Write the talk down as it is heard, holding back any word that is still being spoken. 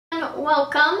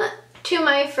welcome to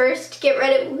my first Get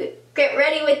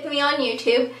Ready With Me on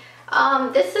YouTube.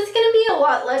 This is going to be a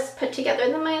lot less put together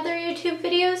than my other YouTube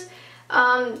videos.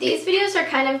 These videos are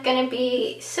kind of going to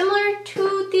be similar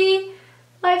to the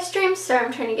live streams. Sorry,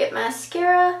 I'm trying to get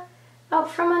mascara out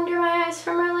from under my eyes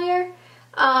from earlier.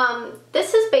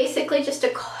 This is basically just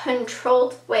a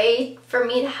controlled way for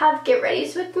me to have Get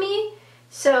Readies with me.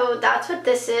 So that's what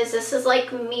this is. This is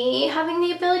like me having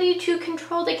the ability to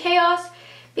control the chaos,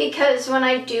 because when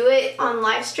I do it on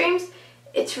live streams,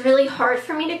 it's really hard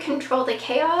for me to control the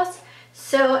chaos.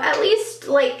 So at least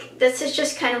like this is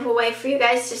just kind of a way for you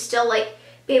guys to still like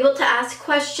be able to ask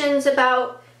questions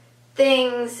about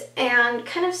things and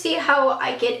kind of see how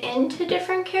I get into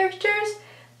different characters,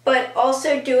 but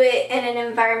also do it in an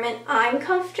environment I'm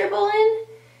comfortable in.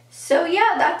 So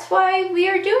yeah, that's why we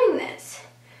are doing this.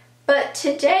 But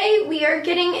today we are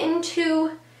getting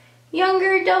into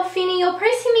younger Delphini. You'll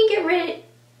probably see me get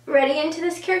ready into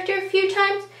this character a few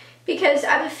times because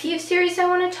I have a few series I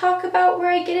want to talk about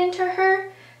where I get into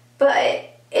her.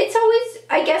 But it's always,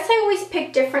 I guess I always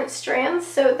pick different strands,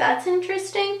 so that's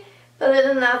interesting. But other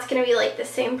than that, it's going to be like the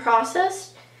same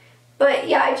process. But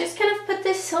yeah, I just kind of put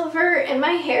this silver in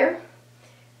my hair.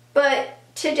 But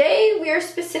today we are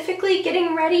specifically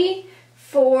getting ready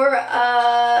for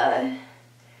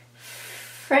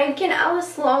Frank and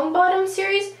Alice Longbottoms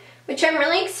series, which I'm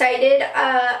really excited.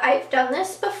 I've done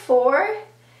this before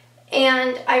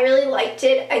and I really liked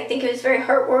it. I think it was very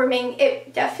heartwarming.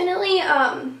 It definitely,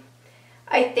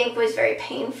 I think, was very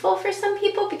painful for some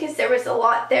people because there was a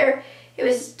lot there. It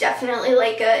was definitely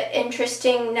like a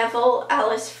interesting Neville,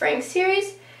 Alice, Frank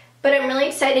series. But I'm really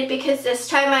excited because this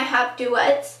time I have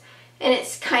duets and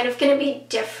it's kind of going to be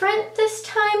different this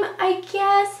time, I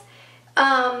guess.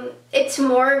 It's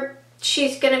more,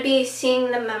 she's going to be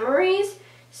seeing the memories,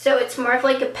 so it's more of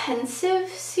like a pensive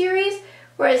series,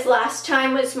 whereas last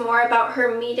time was more about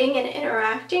her meeting and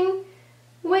interacting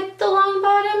with the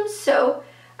Longbottoms. So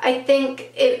I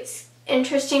think it's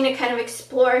interesting to kind of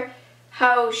explore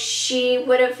how she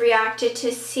would have reacted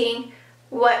to seeing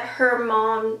what her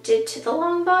mom did to the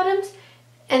Longbottoms,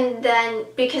 and then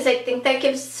because I think that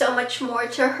gives so much more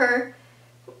to her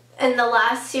in the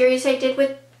last series I did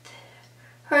with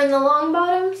her and the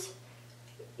Longbottoms.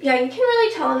 Yeah, you can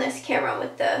really tell on this camera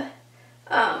with the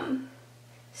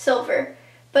silver.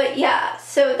 But yeah,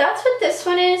 so that's what this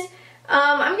one is.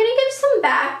 I'm going to give some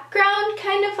background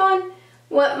kind of on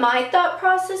what my thought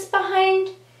process behind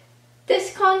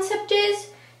this concept is.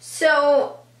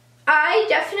 So I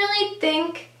definitely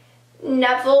think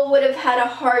Neville would have had a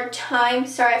hard time,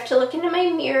 sorry I have to look into my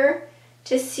mirror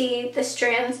to see the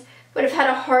strands, would have had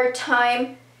a hard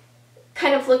time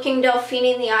kind of looking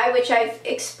Delphini in the eye, which I've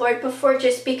explored before,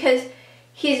 just because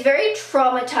he's very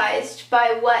traumatized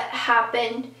by what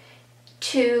happened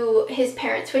to his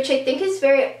parents, which I think is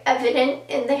very evident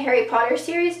in the Harry Potter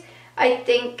series. I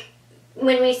think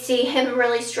when we see him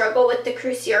really struggle with the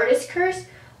Cruciatus curse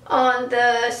on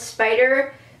the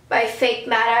spider by fake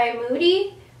Mad-Eye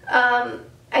Moody,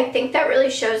 I think that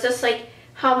really shows us like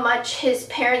how much his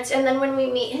parents, and then when we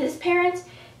meet his parents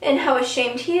and how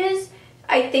ashamed he is,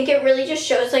 I think it really just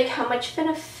shows like how much of an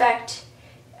effect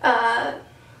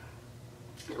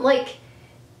like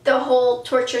the whole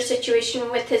torture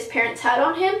situation with his parents had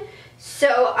on him.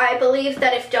 So I believe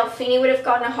that if Delphini would have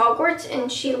gone to Hogwarts and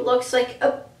she looks like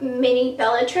a mini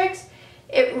Bellatrix,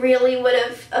 it really would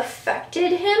have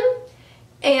affected him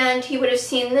and he would have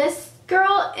seen this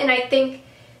girl. And I think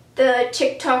the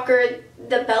TikToker,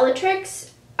 the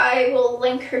Bellatrix, I will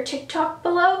link her TikTok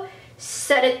below,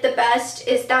 said it the best,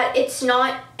 is that it's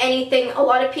not anything. A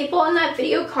lot of people in that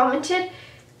video commented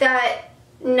that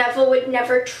Neville would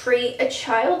never treat a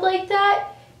child like that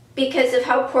because of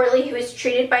how poorly he was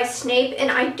treated by Snape,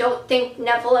 and I don't think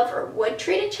Neville ever would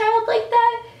treat a child like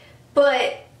that,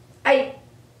 but I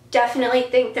definitely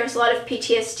think there's a lot of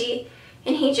PTSD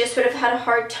and he just would have had a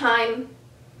hard time,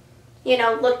 you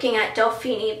know, looking at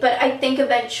Delphini. But I think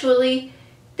eventually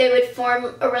they would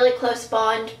form a really close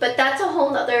bond, but that's a whole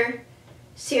nother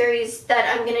series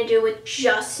that I'm going to do with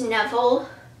just Neville,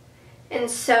 and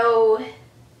so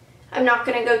I'm not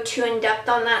going to go too in depth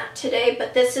on that today,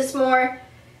 but this is more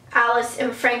Alice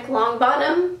and Frank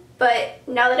Longbottom. But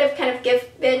now that I've kind of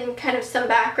given kind of some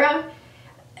background,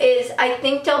 is I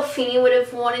think Delphini would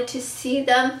have wanted to see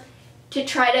them to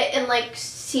try to, and like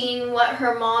seeing what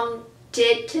her mom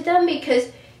did to them, because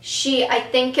she, I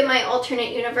think in my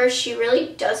alternate universe, she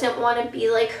really doesn't want to be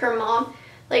like her mom.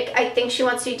 Like, I think she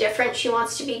wants to be different, she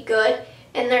wants to be good,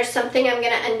 and there's something I'm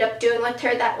going to end up doing with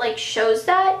her that like shows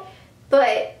that.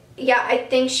 But yeah, I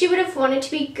think she would have wanted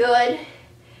to be good,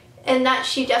 and that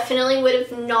she definitely would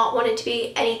have not wanted to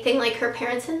be anything like her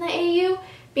parents in the AU,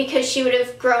 because she would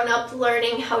have grown up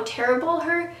learning how terrible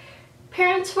her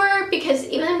parents were, because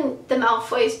even the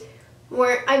Malfoys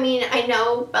weren't, I mean, I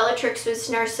know Bellatrix was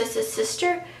Narcissa's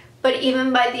sister, but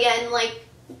even by the end, like,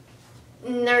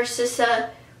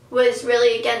 Narcissa was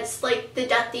really against, like, the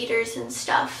Death Eaters and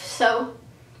stuff. So,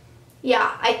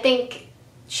 yeah, I think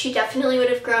she definitely would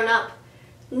have grown up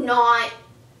not,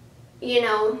 you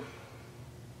know,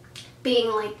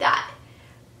 being like that.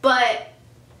 But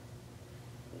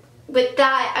with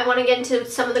that, I want to get into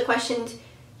some of the questions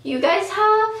you guys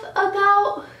have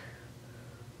about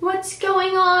what's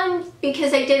going on,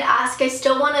 because I did ask. I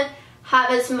still want to have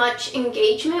as much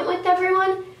engagement with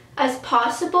everyone as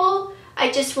possible.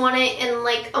 I just want it in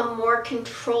like a more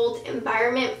controlled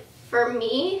environment for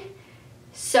me.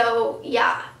 So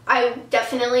yeah, I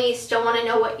definitely still want to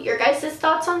know what your guys'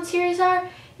 thoughts on series are,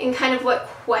 and kind of what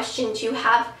questions you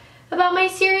have about my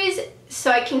series,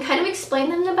 so I can kind of explain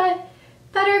them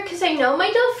better, because I know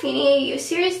my Delphini AU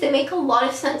series, they make a lot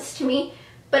of sense to me,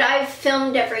 but I've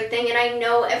filmed everything and I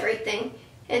know everything,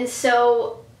 and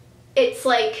so it's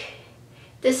like,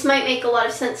 this might make a lot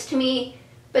of sense to me,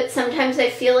 but sometimes I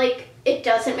feel like it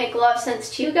doesn't make a lot of sense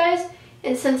to you guys,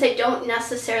 and since I don't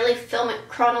necessarily film it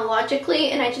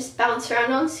chronologically and I just bounce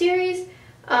around on series,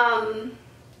 I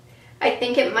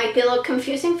think it might be a little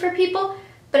confusing for people.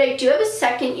 But I do have a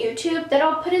second YouTube that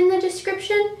I'll put in the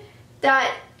description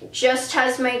that just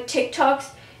has my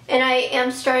TikToks, and I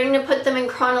am starting to put them in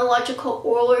chronological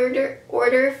order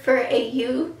for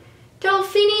AU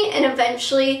Delphini, and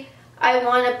eventually I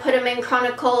want to put them in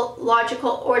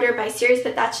chronological order by series,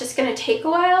 but that's just going to take a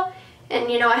while.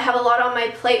 And you know, I have a lot on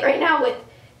my plate right now with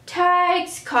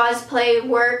tags, cosplay,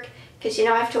 work, because you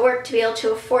know, I have to work to be able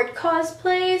to afford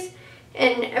cosplays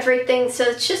and everything, so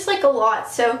it's just like a lot.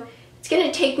 So it's going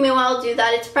to take me a while to do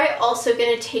that. It's probably also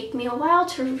going to take me a while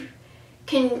to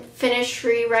finish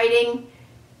rewriting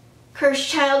Cursed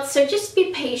Child, so just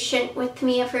be patient with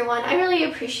me, everyone. I really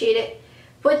appreciate it.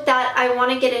 With that, I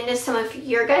want to get into some of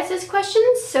your guys'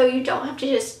 questions, so you don't have to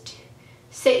just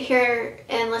sit here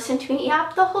and listen to me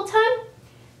yap the whole time.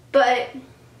 But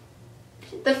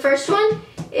the first one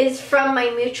is from my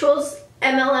mutuals,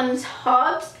 MLM's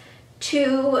Hobbs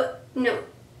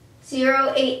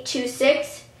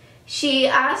 0826. She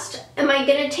asked, am I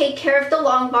going to take care of the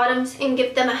Longbottoms and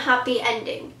give them a happy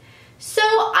ending? So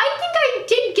I think I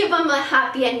did give them a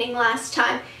happy ending last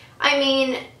time. I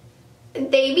mean,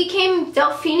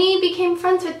 Delphini became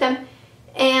friends with them,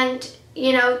 and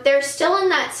you know, they're still in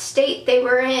that state they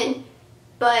were in,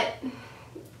 but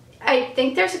I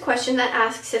think there's a question that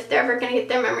asks if they're ever going to get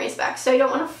their memories back, so I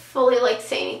don't want to fully like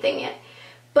say anything yet.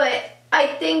 But I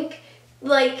think,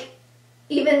 like,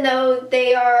 even though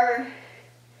they are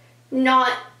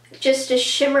not just a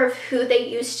shimmer of who they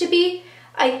used to be,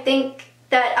 I think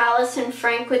that Alice and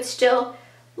Frank would still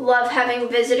love having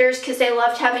visitors, because they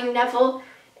loved having Neville,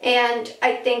 and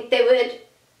I think they would,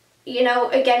 you know,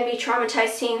 again, be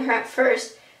traumatized seeing her at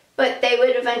first, but they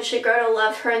would eventually grow to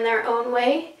love her in their own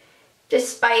way,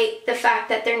 despite the fact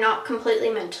that they're not completely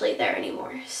mentally there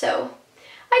anymore. So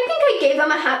I think I gave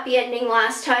them a happy ending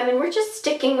last time, and we're just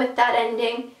sticking with that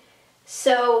ending.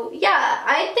 So yeah,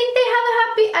 I think they have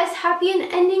as happy an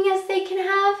ending as they can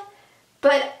have,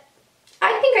 but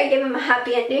I think I gave them a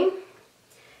happy ending.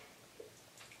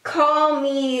 Call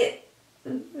Me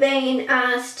Vane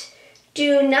asked,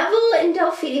 do Neville and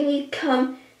Delphini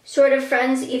become sort of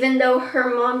friends even though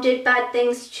her mom did bad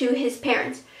things to his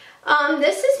parents?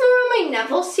 This is more on my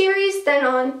Neville series than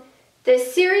on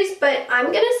this series, but I'm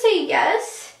gonna say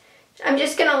yes. I'm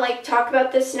just gonna like talk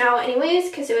about this now anyways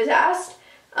because it was asked.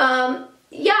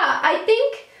 Yeah, I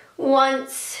think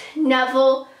once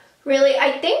Neville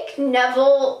I think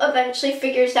Neville eventually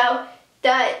figures out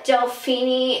that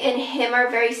Delphini and him are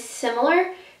very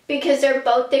similar, because they're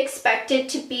both expected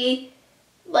to be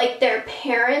like their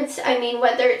parents. I mean,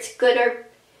 whether it's good or,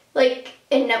 like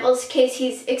in Neville's case,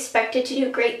 he's expected to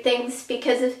do great things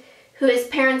because of who his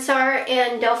parents are,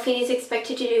 and Delphini's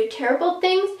expected to do terrible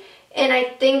things. And I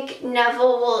think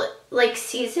Neville will like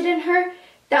sees it in her,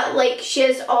 that like she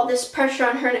has all this pressure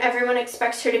on her and everyone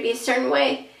expects her to be a certain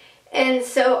way. And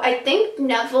so I think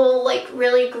Neville like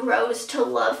really grows to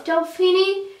love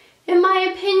Delphini, in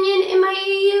my opinion, in my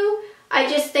AU. I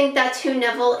just think that's who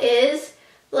Neville is.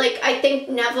 Like, I think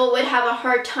Neville would have a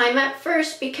hard time at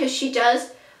first because she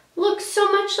does look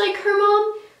so much like her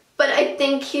mom, but I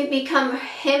think him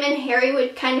and Harry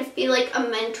would kind of be like a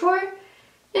mentor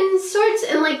in sorts,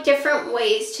 in like different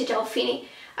ways to Delphini.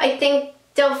 I think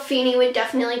Delphini would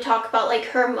definitely talk about like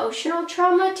her emotional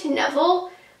trauma to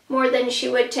Neville more than she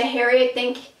would to Harry. I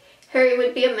think Harry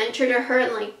would be a mentor to her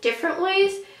in like different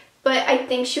ways, but I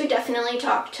think she would definitely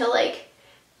talk to like,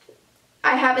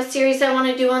 I have a series I want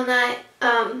to do on that,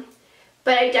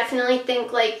 but I definitely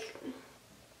think like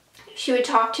she would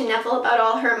talk to Neville about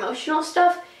all her emotional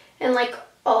stuff and like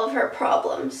all of her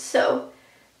problems. So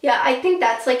yeah, I think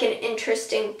that's like an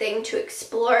interesting thing to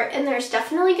explore, and there's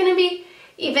definitely going to be,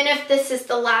 even if this is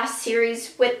the last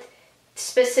series with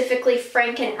specifically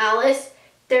Frank and Alice,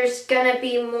 there's going to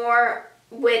be more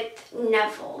with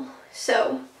Neville.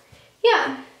 So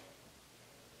yeah.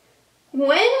 When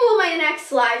will my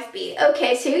next live be?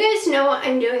 Okay, so you guys know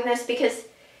I'm doing this because,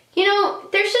 you know,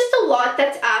 there's just a lot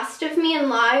that's asked of me in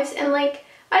lives, and like,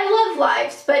 I love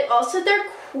lives, but also they're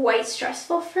quite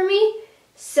stressful for me.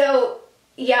 So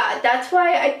yeah, that's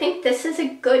why I think this is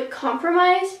a good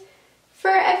compromise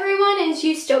for everyone, is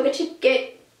you still get to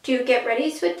do get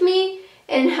readies with me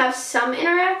and have some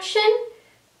interaction.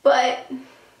 But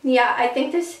yeah, I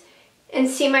think this, and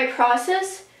see my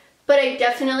process. But I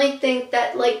definitely think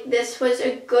that like this was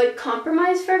a good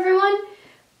compromise for everyone.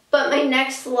 But my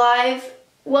next live,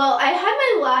 well, I had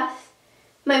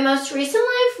my most recent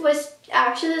live was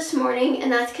actually this morning,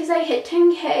 and that's because I hit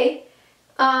 10K.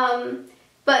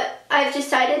 But I've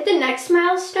decided the next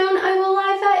milestone I will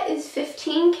live at is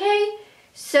 15K.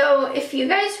 So if you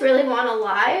guys really want to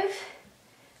live,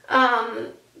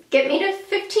 get me to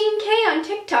 15K on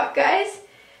TikTok, guys.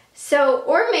 So,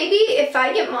 or maybe if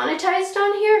I get monetized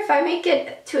on here, if I make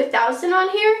it to 1,000 on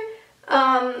here,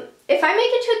 if I make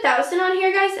it to 1,000 on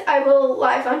here, guys, I will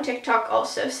live on TikTok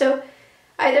also. So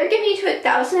either get me to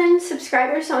 1,000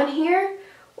 subscribers on here,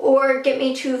 or get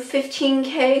me to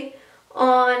 15K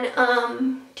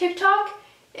on TikTok,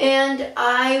 and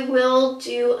I will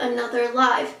do another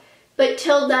live. But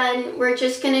till then, we're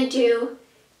just gonna do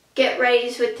get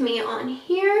readies with me on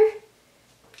here.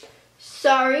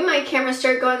 Sorry, my camera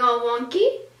started going all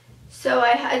wonky, so I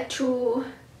had to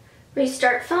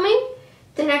restart filming.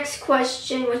 The next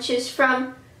question, which is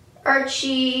from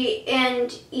Archie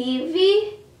and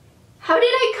Evie. How did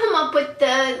I come up with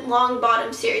the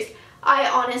Longbottoms series? I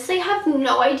honestly have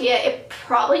no idea. It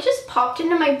probably just popped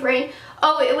into my brain.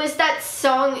 Oh, it was that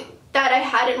song that I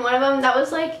had in one of them that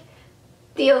was like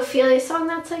the Ophelia song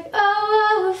that's like,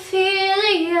 oh,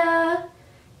 Ophelia.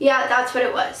 Yeah, that's what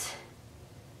it was.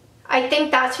 I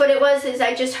think that's what it was, is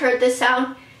I just heard the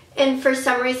sound, and for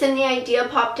some reason the idea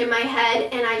popped in my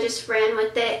head, and I just ran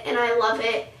with it, and I love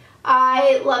it.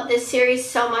 I love this series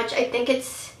so much. I think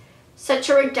it's such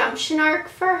a redemption arc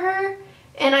for her,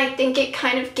 and I think it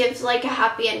kind of gives like a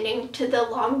happy ending to the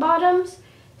Longbottoms.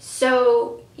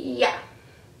 So yeah.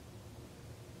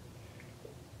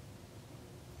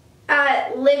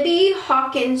 Libby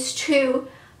Hawkins 2.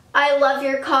 I love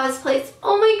your cosplays.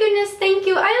 Oh my goodness, thank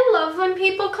you. I love when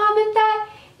people comment that.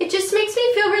 It just makes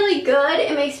me feel really good.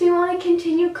 It makes me want to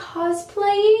continue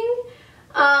cosplaying.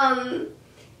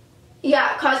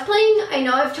 Yeah, cosplaying, I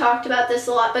know I've talked about this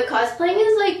a lot, but cosplaying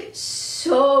is like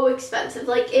so expensive.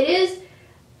 Like it is.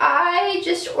 I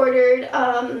just ordered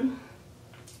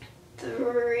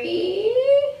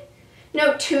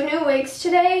 2 new wigs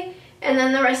today, and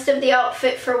then the rest of the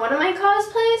outfit for one of my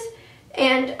cosplays.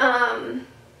 And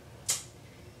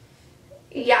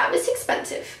yeah, it was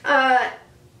expensive,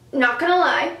 not gonna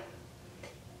lie.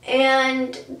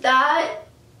 And that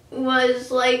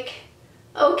was like,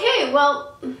 okay,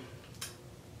 well,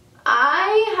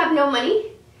 I have no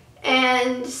money,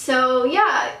 and so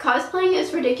yeah, cosplaying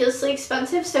is ridiculously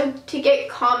expensive, so to get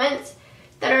comments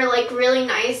that are like really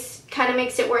nice kind of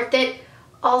makes it worth it.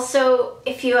 Also,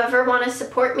 if you ever want to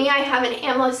support me, I have an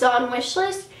Amazon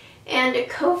wishlist and a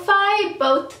Ko-Fi.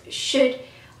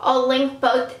 I'll link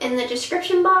both in the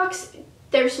description box.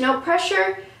 There's no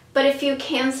pressure, but if you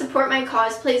can support my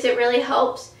cosplays, it really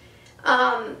helps.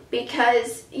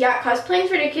 Because yeah, cosplaying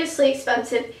is ridiculously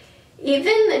expensive.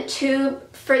 Even the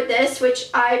tube for this, which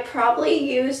I probably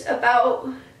use about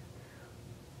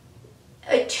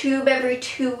a tube every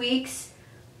 2 weeks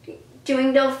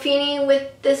doing Delphini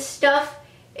with this stuff,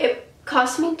 it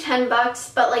cost me 10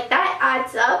 bucks, but like that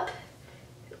adds up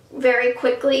very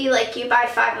quickly. Like you buy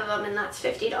 5 of them and that's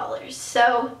 $50.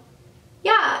 So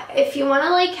yeah, if you want to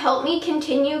like help me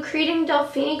continue creating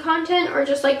Delphini content, or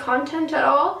just like content at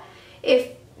all, if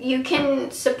you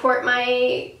can support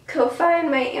my Ko-Fi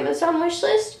and my Amazon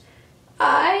wishlist,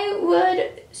 I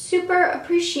would super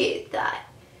appreciate that.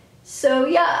 So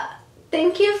yeah,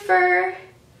 thank you for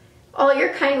all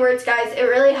your kind words, guys. It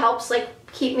really helps like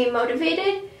keep me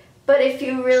motivated. But if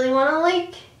you really want to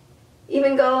like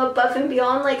even go above and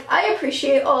beyond, like I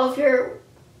appreciate all of your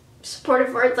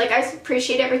supportive words. Like I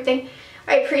appreciate everything.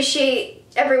 I appreciate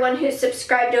everyone who's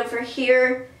subscribed over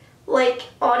here. Like,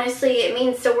 honestly, it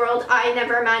means the world. I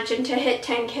never imagined to hit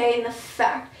 10K, and the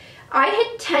fact I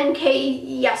hit 10K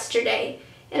yesterday,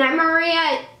 and I'm already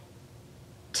at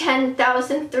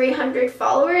 10,300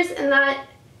 followers, and that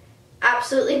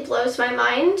absolutely blows my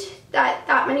mind that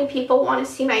that many people want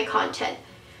to see my content.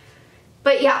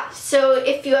 But yeah, so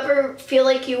if you ever feel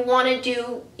like you want to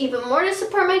do even more to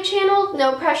support my channel,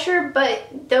 no pressure,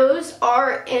 but those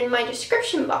are in my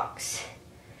description box.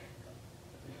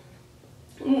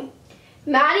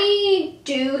 Maddie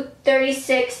Do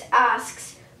 36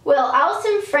 asks, will Alice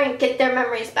and Frank get their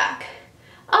memories back?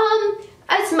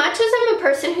 As much as I'm a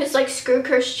person who's like, screw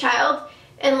Cursed Child,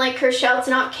 and like Cursed Child's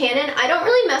not canon, I don't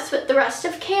really mess with the rest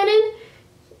of canon,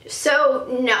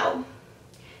 so no.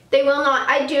 They will not.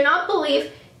 I do not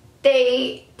believe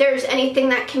there's anything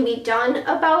that can be done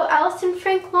about Alice and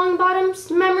Frank Longbottom's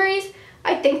memories.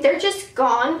 I think they're just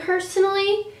gone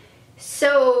personally.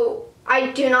 So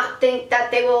I do not think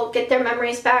that they will get their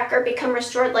memories back or become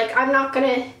restored. Like, I'm not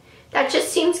gonna, that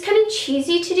just seems kind of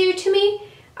cheesy to do to me.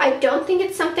 I don't think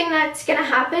it's something that's gonna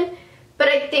happen. But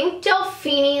I think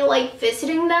Delphini, like,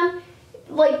 visiting them,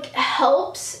 like,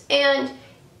 helps. And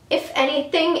if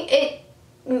anything, it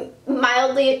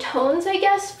mildly atones, I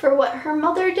guess, for what her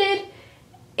mother did.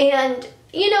 And,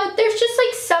 you know, there's just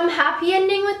like some happy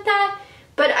ending with that,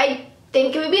 but I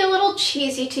think it would be a little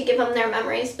cheesy to give them their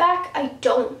memories back. I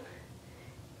don't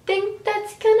think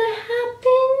that's gonna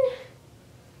happen.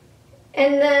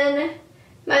 And then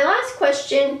my last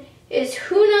question is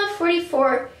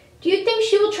Huna44. Do you think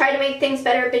she will try to make things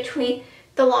better between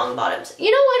the Longbottoms? You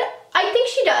know what? I think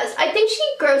she does. I think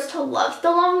she grows to love the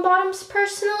Longbottoms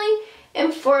personally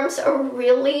and forms a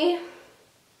really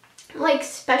like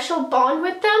special bond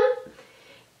with them.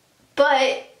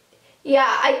 But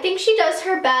yeah, I think she does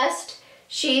her best.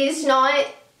 She's not,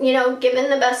 you know, given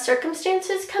the best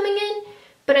circumstances coming in,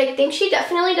 but I think she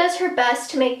definitely does her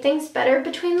best to make things better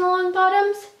between the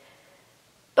Longbottoms.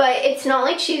 But it's not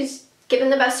like she's given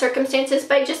the best circumstances,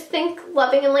 but I just think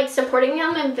loving and like supporting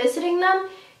them and visiting them,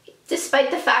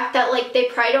 despite the fact that like they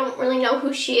probably don't really know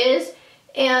who she is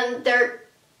and they're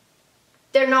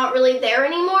not really there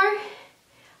anymore,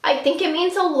 I think it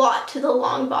means a lot to the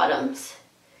Longbottoms.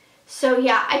 So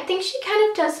yeah, I think she kind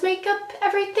of does make up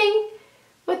everything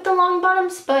with the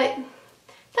Longbottoms, but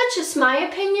that's just my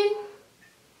opinion.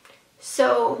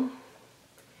 So,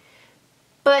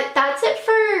 but that's it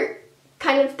for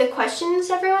kind of the questions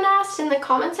everyone asked and the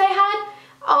comments I had.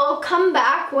 I'll come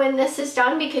back when this is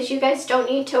done because you guys don't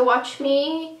need to watch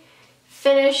me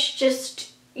finish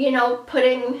just, you know,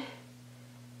 putting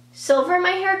silver in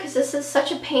my hair, because this is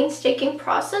such a painstaking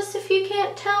process if you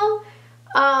can't tell.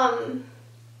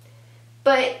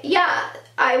 But yeah,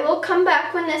 I will come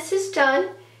back when this is done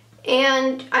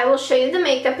and I will show you the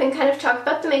makeup and kind of talk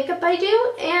about the makeup I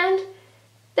do, and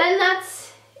then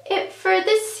that's it for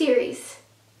this series.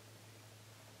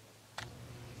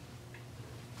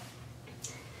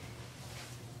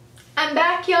 I'm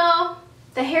back, y'all.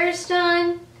 The hair's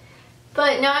done.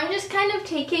 But now I'm just kind of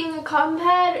taking a cotton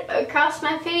pad across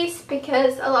my face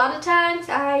because a lot of times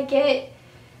I get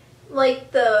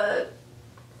like the,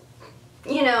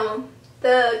 you know,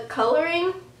 the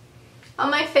coloring on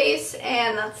my face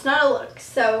and that's not a look.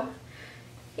 So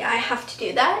yeah, I have to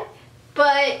do that.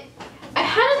 But I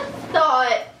had a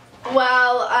thought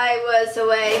while I was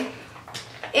away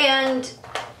and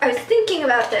I was thinking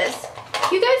about this.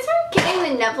 You guys aren't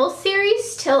getting the Neville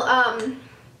series till I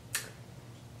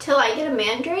get a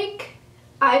mandrake.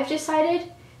 I've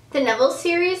decided the Neville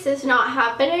series is not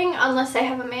happening unless I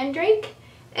have a mandrake.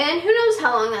 And who knows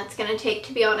how long that's going to take,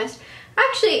 to be honest.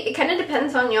 Actually, it kind of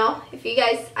depends on y'all. If you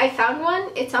guys, I found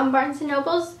one. It's on Barnes &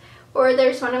 Noble's. Or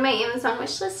there's one on my Amazon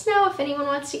wishlist now if anyone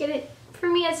wants to get it for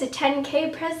me as a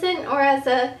 10K present or as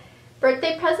a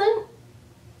birthday present.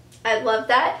 I'd love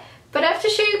that. But I have to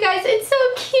show you guys. It's so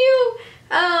cute.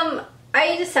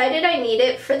 I decided I need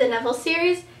it for the Neville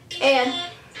series. And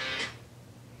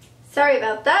sorry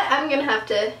about that. I'm going to have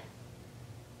to...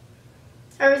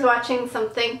 I was watching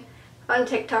something on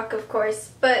TikTok, of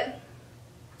course. But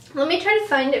let me try to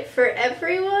find it for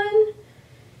everyone.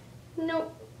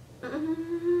 Nope.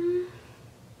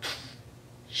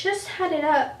 Just had it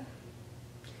up.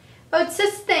 Oh, it's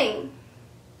this thing.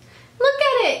 Look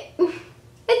at it.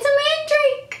 It's a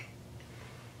mandrake.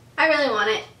 I really want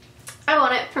it. I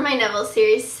want it for my Neville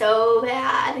series so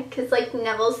bad. Because, like,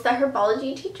 Neville's the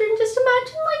herbology teacher. And just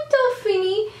imagine, like,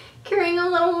 Delphini carrying a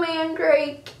little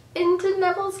mandrake into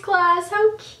Neville's class.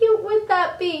 How cute would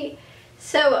that be?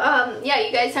 So, yeah,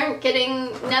 you guys aren't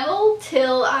getting Neville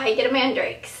till I get a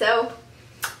mandrake. So,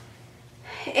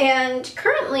 and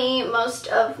currently most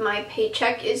of my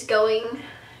paycheck is going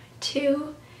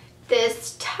to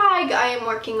this tag I am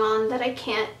working on that I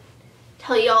can't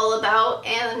tell you all about,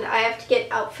 and I have to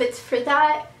get outfits for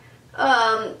that.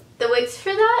 The wigs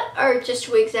for that are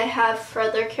just wigs I have for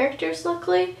other characters,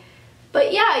 luckily.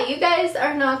 But yeah, you guys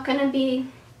are not going to be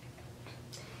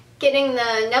getting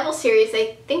the Neville series,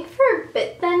 I think, for a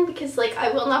bit then, because like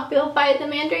I will not be able to buy the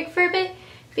Mandrake for a bit,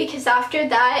 because after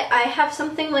that I have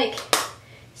something like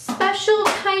special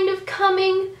kind of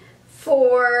coming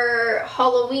for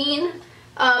Halloween.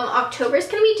 October is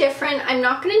going to be different. I'm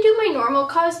not going to do my normal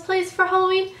cosplays for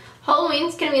Halloween.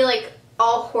 Halloween's going to be like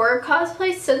all horror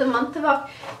cosplays, so the month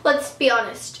of let's be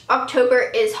honest,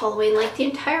 October is Halloween. Like the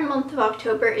entire month of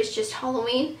October is just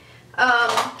Halloween.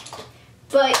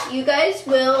 But you guys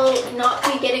will not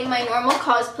be getting my normal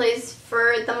cosplays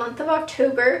for the month of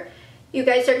October. You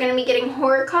guys are going to be getting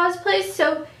horror cosplays,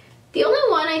 so the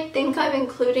only one I think I'm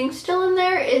including still in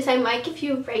there is I might give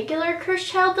you regular Cursed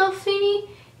Child Delphini,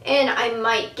 and I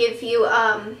might give you,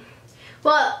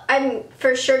 well, I'm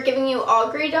for sure giving you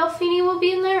Augury Delphini will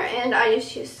be in there, and I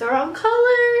just used the wrong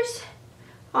colors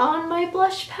on my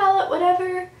blush palette,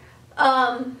 whatever.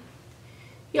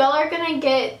 Y'all are gonna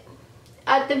get,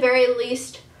 at the very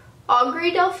least,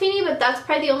 Augury Delphini, but that's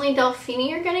probably the only Delphini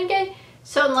you're gonna get.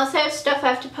 So unless I have stuff I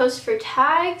have to post for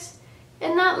tags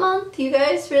in that month, you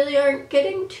guys really aren't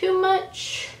getting too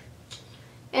much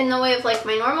in the way of like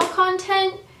my normal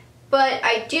content. But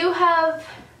I do have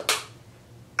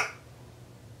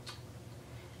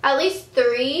at least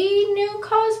 3 new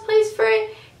cosplays for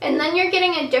it, and then you're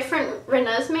getting a different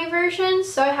Renesmee version,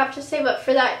 so I have to save up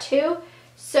for that too.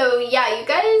 So yeah, you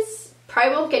guys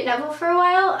probably won't get Neville for a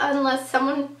while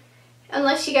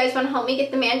unless you guys want to help me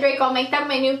get the Mandrake. I'll make that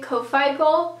my new Ko-Fi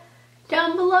goal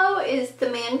down below, is the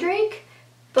Mandrake.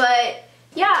 But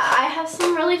yeah, I have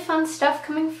some really fun stuff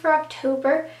coming for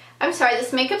October. I'm sorry,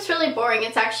 this makeup's really boring.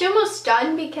 It's actually almost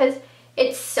done because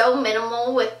it's so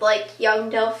minimal with like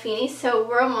young Delphini, so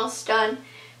we're almost done.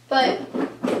 But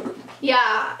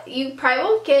yeah, you probably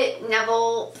won't get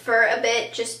Neville for a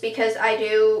bit just because I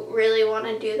do really want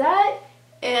to do that.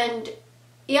 And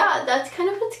yeah, that's kind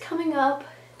of what's coming up.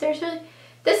 This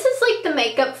is like the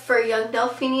makeup for young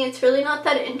Delphini. It's really not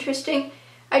that interesting.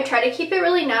 I try to keep it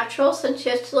really natural since she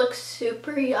has to look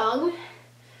super young.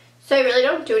 So I really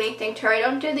don't do anything to her. I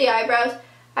don't do the eyebrows.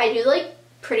 I do like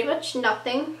pretty much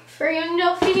nothing for young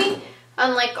Delphini,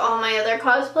 unlike all my other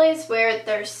cosplays where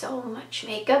there's so much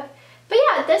makeup. But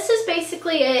yeah, this is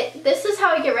basically it. This is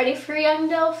how I get ready for young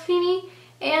Delphini,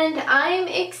 and I'm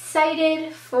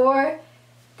excited for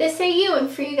this AU and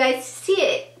for you guys to see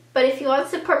it. But if you want to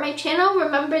support my channel,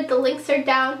 remember the links are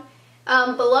down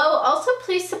below. Also,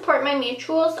 please support my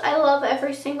mutuals. I love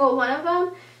every single one of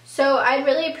them. So I'd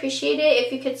really appreciate it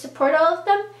if you could support all of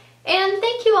them. And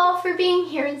thank you all for being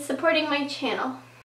here and supporting my channel.